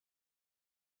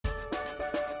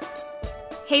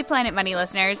Hey, Planet Money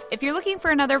listeners. If you're looking for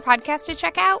another podcast to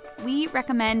check out, we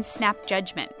recommend Snap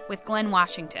Judgment with Glenn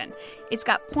Washington. It's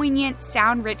got poignant,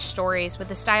 sound-rich stories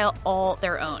with a style all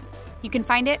their own. You can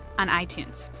find it on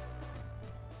iTunes.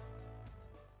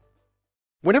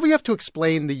 Whenever you have to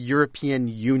explain the European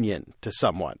Union to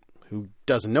someone who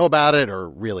doesn't know about it or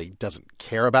really doesn't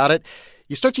care about it,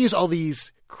 you start to use all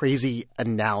these crazy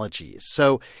analogies.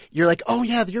 So you're like, oh,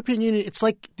 yeah, the European Union, it's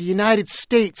like the United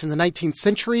States in the 19th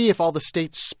century if all the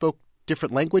states spoke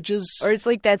different languages. Or it's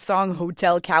like that song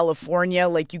Hotel California,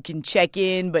 like you can check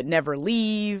in but never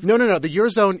leave. No. The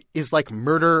Eurozone is like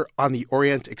Murder on the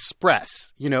Orient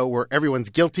Express, where everyone's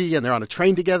guilty and they're on a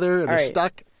train together and they're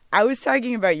stuck. I was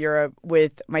talking about Europe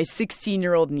with my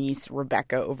 16-year-old niece,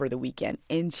 Rebecca, over the weekend,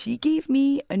 and she gave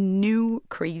me a new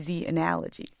crazy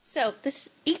analogy. So this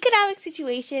economic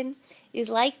situation is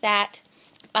like that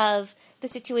of the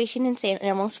situation in St.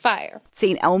 Elmo's Fire.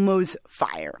 St. Elmo's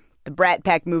Fire, the Brat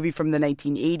Pack movie from the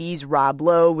 1980s, Rob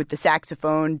Lowe with the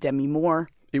saxophone, Demi Moore.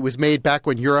 It was made back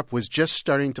when Europe was just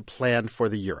starting to plan for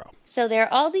the euro. So there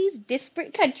are all these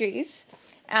disparate countries,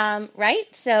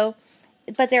 right?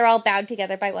 But they're all bound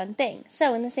together by one thing.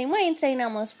 So in the same way, in St.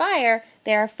 Elmo's Fire,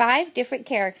 there are 5 different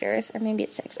characters, or maybe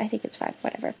it's 6. I think it's 5,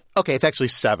 whatever. Okay, it's actually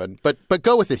 7, but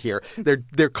go with it here.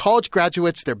 They're college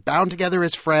graduates, they're bound together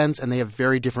as friends, and they have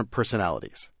very different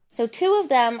personalities. So 2 of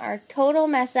them are total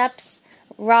mess-ups.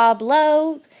 Rob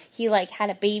Lowe, he,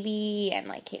 had a baby and,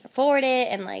 can't afford it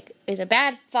and, is a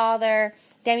bad father.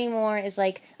 Demi Moore is,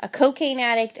 a cocaine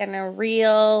addict and a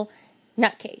real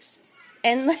nutcase.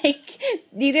 And,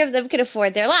 neither of them could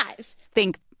afford their lives.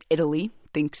 Think Italy.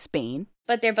 Think Spain.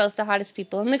 But they're both the hottest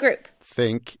people in the group.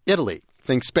 Think Italy.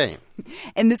 Think Spain.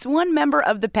 And this one member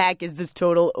of the pack is this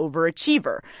total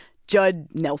overachiever, Judd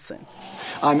Nelson.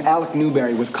 I'm Alec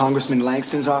Newberry with Congressman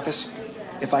Langston's office,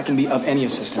 if I can be of any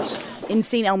assistance. In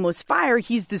St. Elmo's Fire,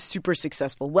 he's this super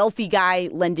successful, wealthy guy,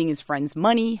 lending his friends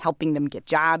money, helping them get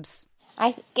jobs.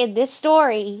 I think in this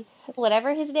story,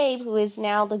 whatever his name, who is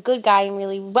now the good guy and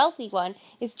really wealthy one,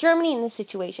 is Germany in this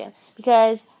situation.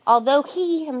 Because although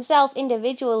he himself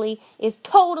individually is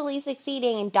totally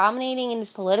succeeding and dominating in his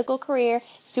political career,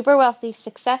 super wealthy,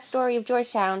 success story of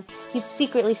Georgetown, he's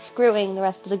secretly screwing the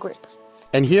rest of the group.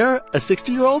 And here, a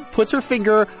 60-year-old puts her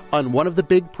finger on one of the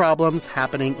big problems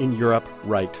happening in Europe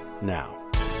right now.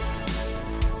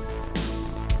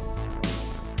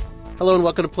 Hello and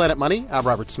welcome to Planet Money. I'm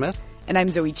Robert Smith. And I'm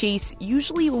Zoe Chase.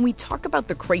 Usually when we talk about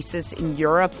the crisis in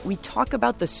Europe, we talk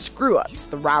about the screw-ups,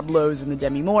 the Rob Lowe's and the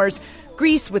Demi Moores,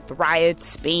 Greece with the riots,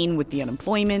 Spain with the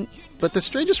unemployment. But the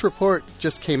strangest report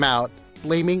just came out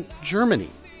blaming Germany.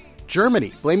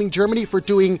 Blaming Germany for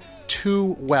doing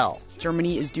too well.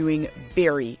 Germany is doing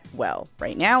very well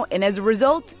right now, and as a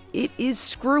result, it is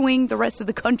screwing the rest of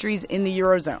the countries in the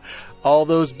Eurozone. All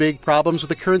those big problems with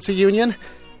the currency union,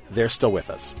 they're still with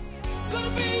us.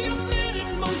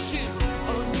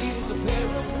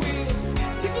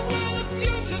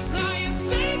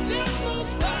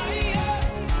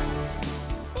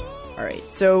 All right,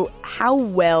 so how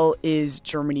well is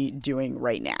Germany doing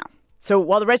right now? So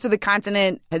while the rest of the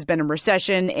continent has been in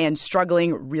recession and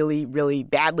struggling really, really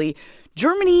badly,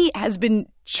 Germany has been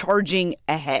charging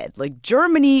ahead.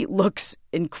 Germany looks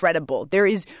incredible. There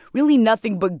is really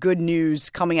nothing but good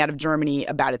news coming out of Germany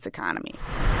about its economy.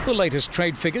 The latest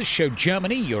trade figures show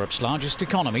Germany, Europe's largest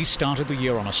economy, started the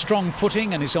year on a strong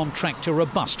footing and is on track to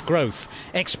robust growth.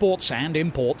 Exports and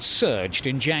imports surged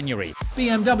in January.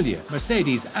 BMW,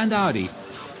 Mercedes and Audi.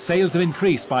 Sales have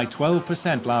increased by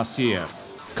 12% last year.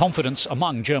 Confidence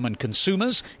among German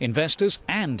consumers, investors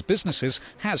and businesses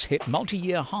has hit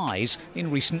multi-year highs in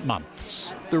recent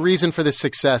months. The reason for this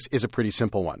success is a pretty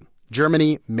simple one.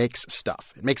 Germany makes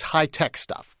stuff. It makes high-tech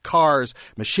stuff, cars,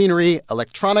 machinery,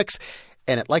 electronics,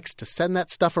 and it likes to send that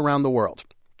stuff around the world.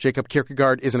 Jacob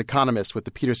Kierkegaard is an economist with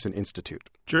the Peterson Institute.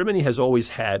 Germany has always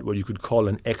had what you could call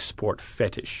an export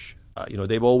fetish.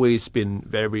 They've always been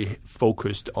very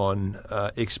focused on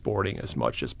exporting as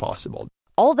much as possible.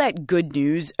 All that good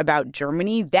news about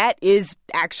Germany, that is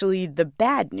actually the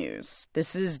bad news.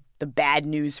 This is the bad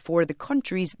news for the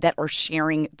countries that are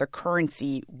sharing the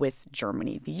currency with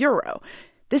Germany, the euro.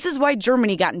 This is why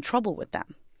Germany got in trouble with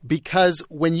them. Because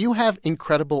when you have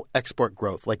incredible export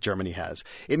growth like Germany has,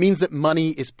 it means that money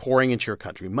is pouring into your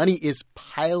country. Money is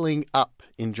piling up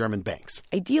in German banks.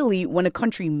 Ideally, when a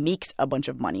country makes a bunch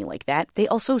of money like that, they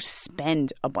also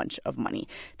spend a bunch of money.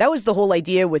 That was the whole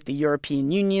idea with the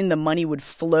European Union. The money would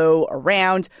flow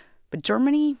around. But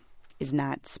Germany is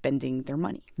not spending their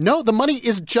money. No, the money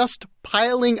is just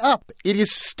piling up. It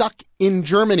is stuck in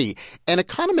Germany. And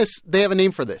economists, they have a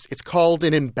name for this. It's called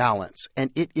an imbalance,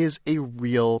 and it is a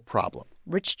real problem.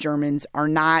 Rich Germans are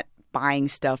not buying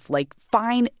stuff like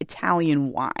fine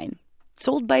Italian wine,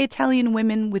 sold by Italian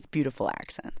women with beautiful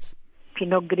accents.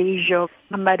 Pinot Grigio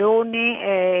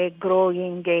Amarone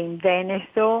growing in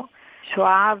Veneto,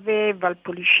 Soave,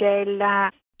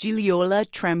 Valpolicella. Gigliola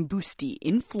Trambusti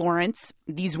in Florence.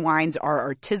 These wines are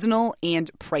artisanal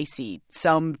and pricey,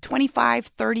 some 25,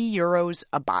 30 euros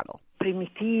a bottle.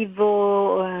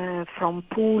 Primitivo from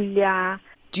Puglia.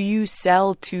 Do you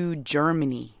sell to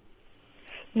Germany?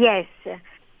 Yes.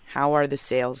 How are the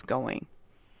sales going?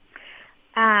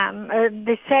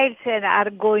 The sales are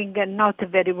going not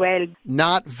very well.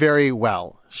 Not very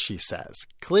well, she says.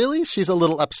 Clearly, she's a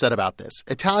little upset about this.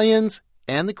 Italians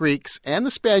and the Greeks and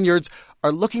the Spaniards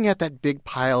are looking at that big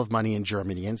pile of money in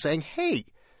Germany and saying, hey,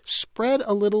 spread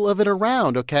a little of it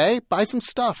around, okay? Buy some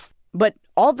stuff. But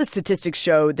all the statistics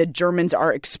show that Germans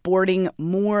are exporting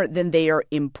more than they are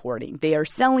importing. They are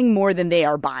selling more than they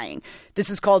are buying. This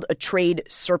is called a trade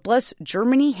surplus.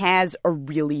 Germany has a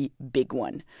really big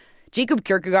one. Jacob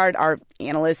Kierkegaard, our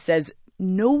analyst, says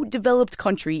no developed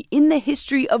country in the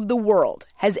history of the world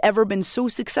has ever been so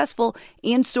successful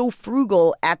and so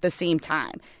frugal at the same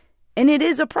time. And it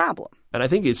is a problem. And I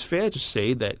think it's fair to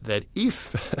say that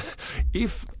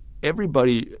if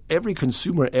everybody, every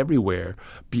consumer everywhere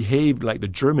behaved like the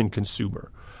German consumer,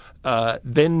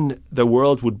 then the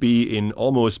world would be in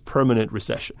almost permanent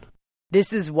recession.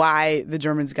 This is why the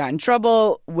Germans got in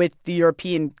trouble with the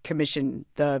European Commission,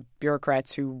 the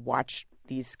bureaucrats who watch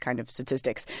these kind of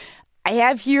statistics. I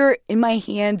have here in my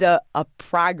hand a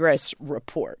progress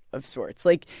report of sorts.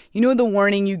 Like, you know the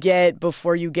warning you get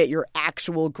before you get your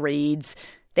actual grades?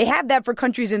 They have that for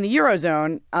countries in the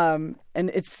Eurozone, and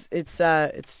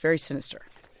it's very sinister.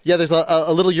 Yeah, there's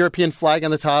a little European flag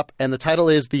on the top, and the title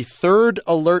is The Third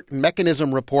Alert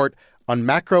Mechanism Report on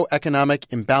Macroeconomic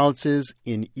Imbalances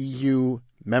in EU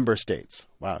Member States.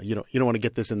 Wow, you don't want to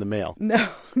get this in the mail. No.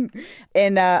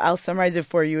 And I'll summarize it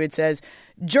for you. It says,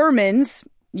 Germans,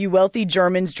 you wealthy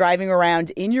Germans driving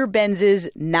around in your Benzes,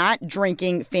 not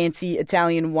drinking fancy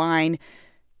Italian wine,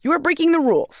 you are breaking the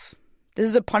rules. This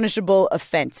is a punishable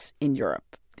offense in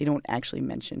Europe. They don't actually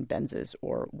mention Benzes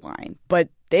or wine, but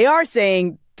they are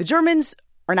saying the Germans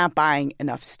are not buying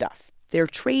enough stuff. Their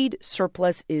trade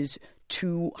surplus is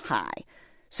too high.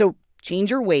 So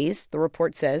change your ways, the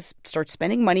report says. Start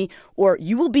spending money, or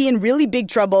you will be in really big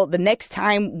trouble the next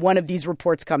time one of these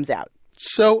reports comes out.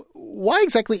 So why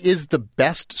exactly is the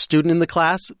best student in the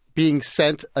class being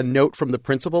sent a note from the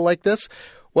principal like this?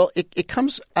 Well, it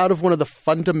comes out of one of the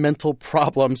fundamental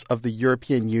problems of the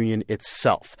European Union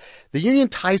itself. The Union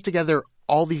ties together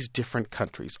all these different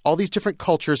countries, all these different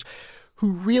cultures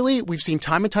who really, we've seen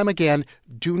time and time again,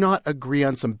 do not agree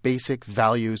on some basic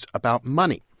values about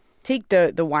money. Take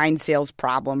the wine sales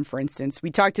problem, for instance. We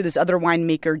talked to this other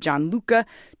winemaker, Gianluca.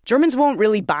 Germans won't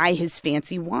really buy his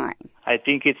fancy wine. I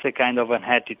think it's a kind of an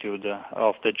attitude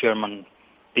of the German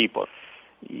people.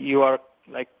 You are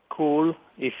cool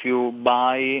if you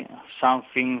buy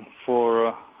something for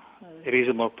a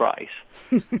reasonable price,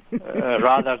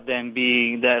 rather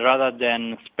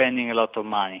than spending a lot of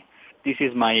money. This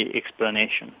is my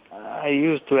explanation. I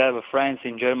used to have friends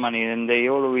in Germany, and they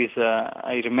always,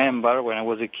 I remember when I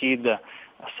was a kid,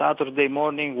 Saturday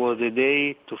morning was a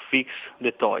day to fix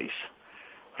the toys,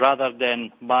 rather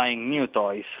than buying new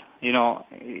toys. You know,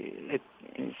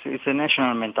 it's a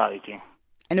national mentality.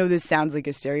 I know this sounds like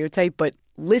a stereotype, but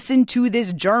listen to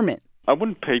this German. I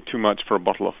wouldn't pay too much for a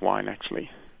bottle of wine, actually.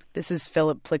 This is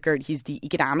Philip Plickert. He's the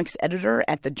economics editor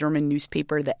at the German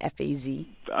newspaper, the FAZ.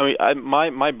 I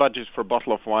mean, my budget for a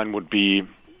bottle of wine would be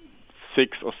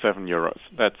 6 or 7 euros.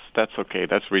 That's okay.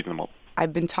 That's reasonable.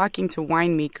 I've been talking to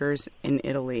winemakers in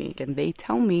Italy, and they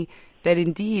tell me that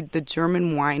indeed the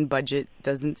German wine budget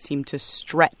doesn't seem to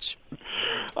stretch.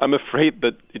 I'm afraid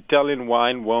that Italian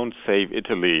wine won't save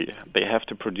Italy. They have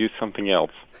to produce something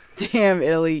else. Damn,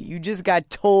 Italy, you just got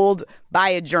told by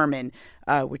a German,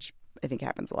 which I think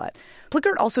happens a lot.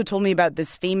 Plickert also told me about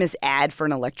this famous ad for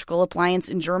an electrical appliance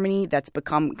in Germany that's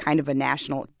become kind of a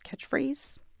national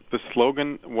catchphrase. The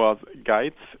slogan was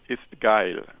Geiz ist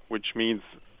geil, which means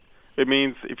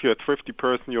if you're a thrifty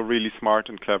person, you're really smart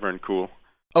and clever and cool.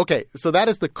 Okay, so that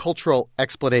is the cultural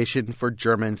explanation for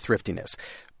German thriftiness.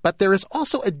 But there is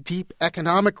also a deep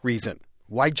economic reason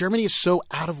why Germany is so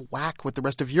out of whack with the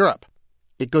rest of Europe.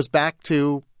 It goes back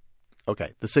to,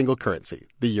 the single currency,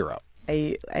 the euro.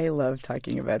 I love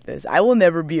talking about this. I will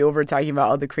never be over talking about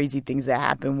all the crazy things that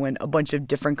happen when a bunch of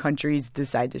different countries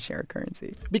decide to share a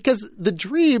currency. Because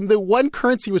the one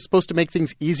currency was supposed to make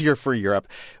things easier for Europe,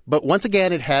 but once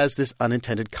again it has this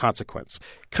unintended consequence.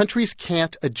 Countries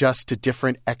can't adjust to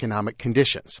different economic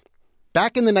conditions.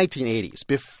 Back in the 1980s,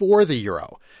 before the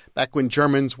euro, back when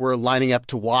Germans were lining up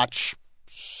to watch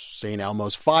St.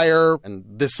 Elmo's Fire, and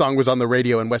this song was on the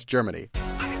radio in West Germany,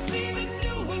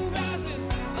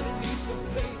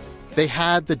 they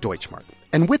had the Deutschmark.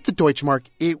 And with the Deutschmark,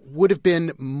 it would have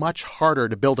been much harder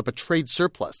to build up a trade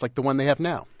surplus like the one they have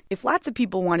now. If lots of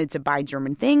people wanted to buy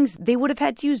German things, they would have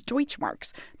had to use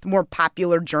Deutschmarks. The more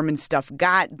popular German stuff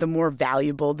got, the more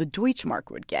valuable the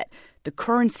Deutschmark would get. The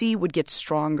currency would get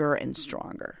stronger and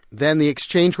stronger. Then the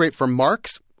exchange rate for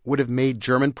marks would have made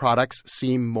German products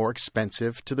seem more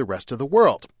expensive to the rest of the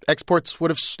world. Exports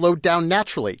would have slowed down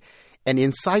naturally. And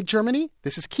inside Germany,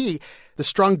 this is key, the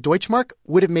strong Deutschmark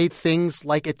would have made things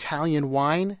like Italian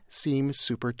wine seem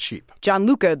super cheap.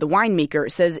 Gianluca, the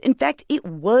winemaker, says, in fact, it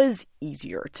was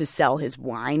easier to sell his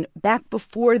wine back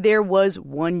before there was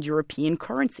one European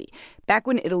currency, back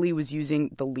when Italy was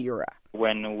using the lira.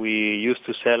 When we used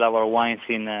to sell our wines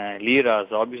in liras,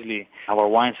 obviously, our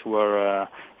wines were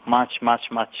much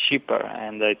cheaper,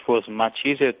 and it was much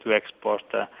easier to export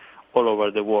all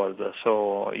over the world.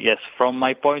 So, yes, from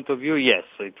my point of view, yes,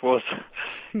 it was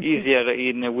easier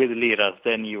with liras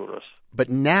than euros. But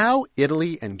now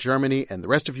Italy and Germany and the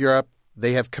rest of Europe,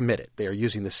 they have committed. They are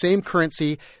using the same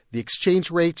currency. The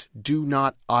exchange rates do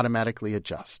not automatically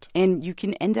adjust. And you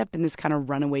can end up in this kind of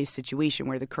runaway situation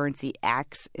where the currency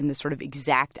acts in the sort of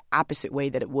exact opposite way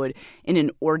that it would in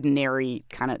an ordinary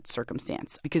kind of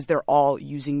circumstance because they're all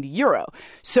using the euro.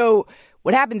 So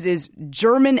what happens is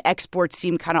German exports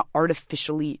seem kind of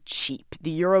artificially cheap.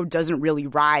 The euro doesn't really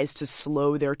rise to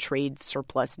slow their trade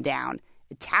surplus down.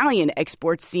 Italian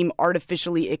exports seem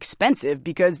artificially expensive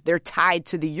because they're tied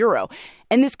to the euro.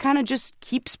 And this kind of just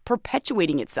keeps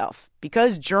perpetuating itself.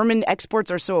 Because German exports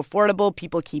are so affordable,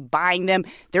 people keep buying them,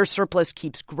 their surplus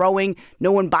keeps growing,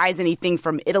 no one buys anything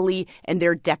from Italy, and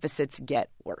their deficits get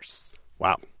worse.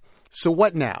 Wow. So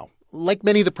what now? Like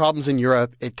many of the problems in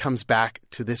Europe, it comes back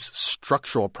to this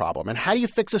structural problem. And how do you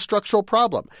fix a structural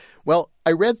problem? Well,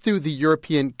 I read through the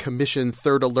European Commission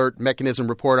Third Alert Mechanism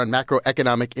report on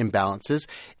macroeconomic imbalances,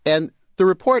 and the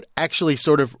report actually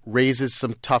sort of raises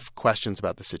some tough questions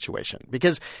about the situation.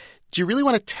 Because do you really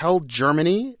want to tell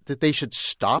Germany that they should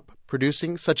stop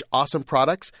producing such awesome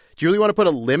products? Do you really want to put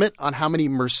a limit on how many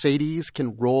Mercedes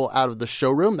can roll out of the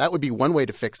showroom? That would be one way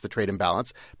to fix the trade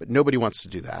imbalance, but nobody wants to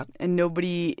do that. And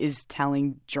nobody is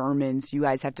telling Germans, you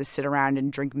guys have to sit around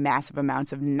and drink massive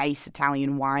amounts of nice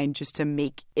Italian wine just to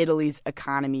make Italy's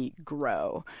economy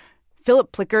grow.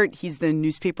 Philip Plickert, he's the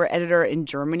newspaper editor in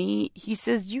Germany. He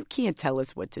says, you can't tell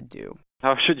us what to do.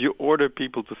 How should you order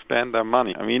people to spend their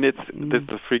money? I mean, this is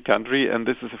a free country and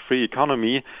this is a free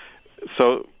economy.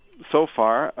 So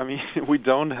far, I mean, we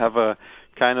don't have a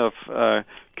kind of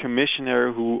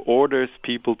commissioner who orders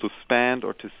people to spend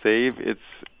or to save.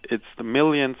 It's the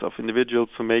millions of individuals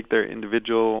who make their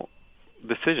individual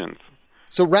decisions.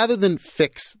 So rather than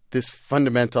fix this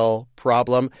fundamental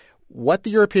problem, what the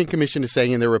European Commission is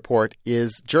saying in their report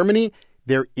is, Germany,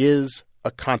 there is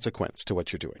a consequence to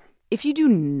what you're doing. If you do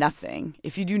nothing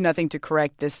to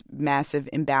correct this massive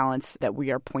imbalance that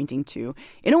we are pointing to,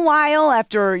 in a while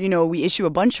after, we issue a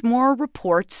bunch more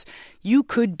reports, you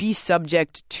could be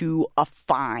subject to a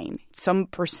fine. Some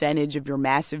percentage of your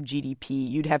massive GDP,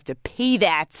 you'd have to pay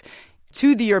that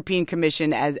to the European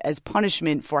Commission as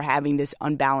punishment for having this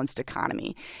unbalanced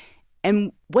economy.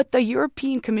 And what the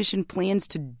European Commission plans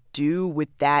to do with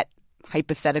that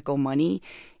hypothetical money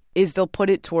is they'll put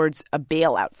it towards a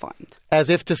bailout fund. As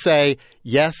if to say,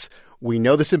 yes, we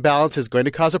know this imbalance is going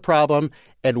to cause a problem,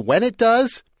 and when it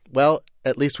does, well,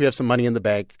 at least we have some money in the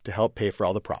bank to help pay for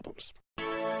all the problems.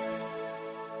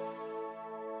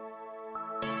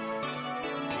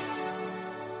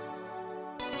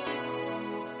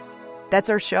 That's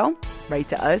our show. Write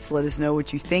to us. Let us know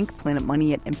what you think.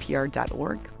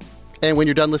 planetmoney@npr.org. And when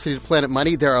you're done listening to Planet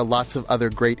Money, there are lots of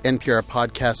other great NPR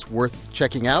podcasts worth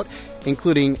checking out,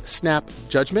 including Snap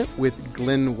Judgment with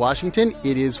Glenn Washington.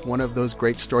 It is one of those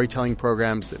great storytelling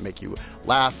programs that make you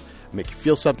laugh, make you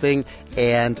feel something,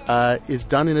 and is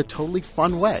done in a totally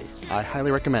fun way. I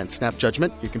highly recommend Snap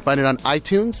Judgment. You can find it on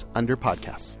iTunes under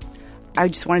podcasts. I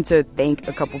just wanted to thank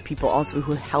a couple people also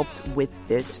who helped with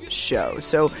this show.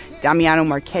 So Damiano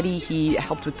Marchetti, he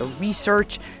helped with the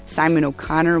research, Simon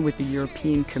O'Connor with the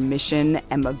European Commission,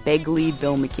 Emma Begley,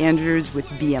 Bill McAndrews with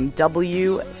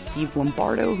BMW, Steve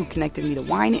Lombardo, who connected me to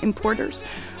wine importers.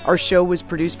 Our show was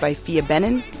produced by Fia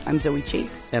Benin. I'm Zoe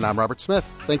Chase. And I'm Robert Smith.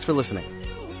 Thanks for listening.